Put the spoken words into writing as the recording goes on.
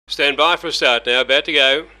Stand by for a start now, about to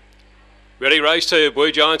go. Ready, race 2.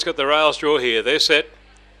 Blue Giant's got the rails draw here. They're set.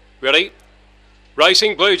 Ready.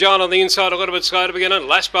 Racing, Blue Giant on the inside, a little bit slow to begin it.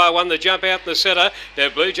 Lasbar won the jump out in the centre. Now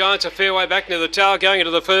Blue Giant's a fair way back near the tail going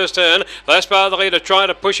into the first turn. Lasbar the leader trying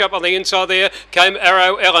to push up on the inside there. Came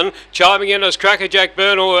Arrow Ellen. Chiming in as Crackerjack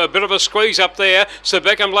Burn, or a bit of a squeeze up there. Sir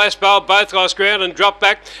Beckham Lasbar both lost ground and dropped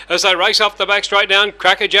back as they race off the back straight down.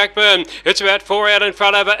 Crackerjack Burn. It's about 4 out in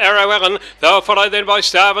front over Arrow Ellen. They were followed then by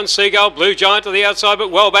Starvin Seagull. Blue Giant to the outside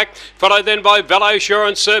but well back. Followed then by Velo Shore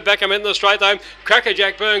and Sir Beckham in the straight though.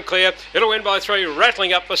 Crackerjack Burn clear. It'll win by 3.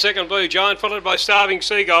 Rattling up the second Blue Giant, followed by Starving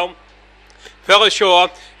Seagull. Fell ashore,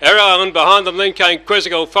 Arrow Ellen behind them, then came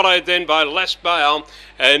Quizzical, followed then by Last Bale,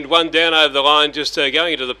 and one down over the line, just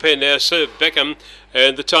going into the pen now, Sir Beckham,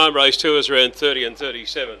 and the time race 2 is around 30 and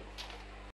 37.